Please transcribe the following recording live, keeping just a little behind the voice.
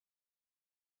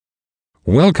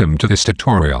Welcome to this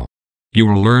tutorial. You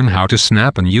will learn how to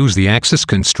snap and use the axis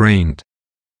constraint.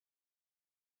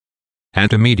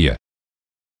 Enter media.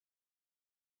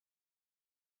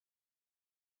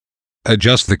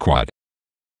 Adjust the quad.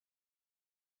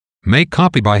 Make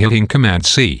copy by hitting Command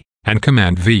C and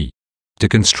Command V. To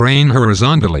constrain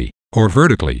horizontally or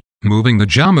vertically, moving the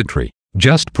geometry,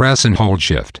 just press and hold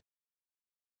Shift.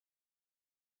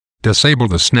 Disable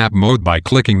the snap mode by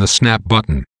clicking the snap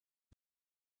button.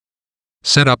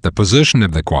 Set up the position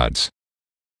of the quads.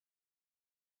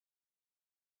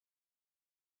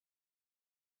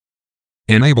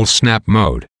 Enable snap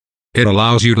mode. It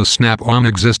allows you to snap on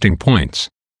existing points.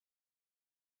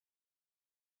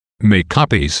 Make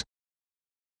copies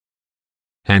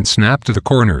and snap to the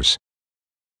corners.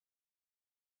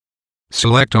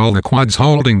 Select all the quads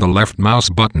holding the left mouse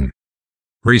button.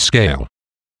 Rescale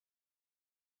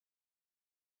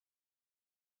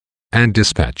and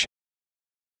dispatch.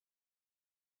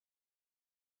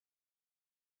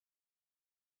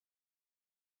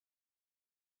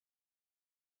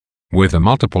 With a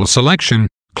multiple selection,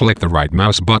 click the right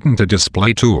mouse button to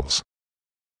display tools.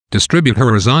 Distribute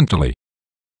horizontally.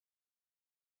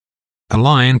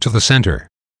 Align to the center.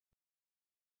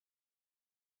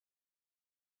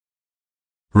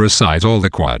 Resize all the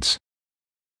quads.